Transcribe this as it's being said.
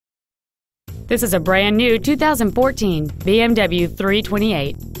This is a brand new 2014 BMW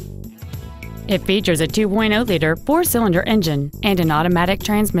 328. It features a 2.0-liter four-cylinder engine and an automatic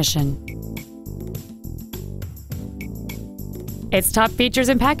transmission. Its top features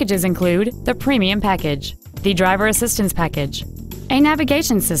and packages include the Premium Package, the Driver Assistance Package, a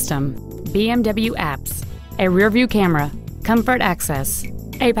navigation system, BMW apps, a rear-view camera, comfort access,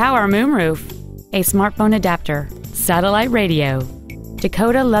 a power moonroof, a smartphone adapter, satellite radio,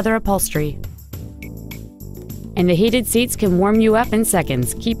 Dakota leather upholstery, and the heated seats can warm you up in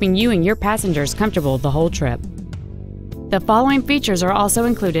seconds, keeping you and your passengers comfortable the whole trip. The following features are also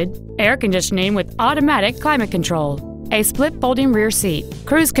included: air conditioning with automatic climate control, a split folding rear seat,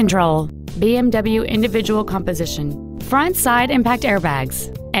 cruise control, BMW individual composition, front side impact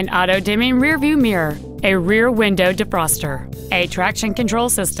airbags, an auto-dimming rear view mirror, a rear window defroster, a traction control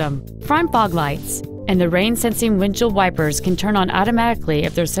system, front fog lights, and the rain-sensing windshield wipers can turn on automatically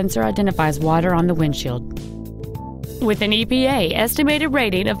if their sensor identifies water on the windshield. With an EPA estimated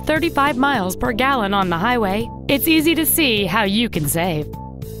rating of 35 miles per gallon on the highway, it's easy to see how you can save.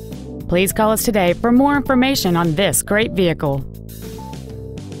 Please call us today for more information on this great vehicle.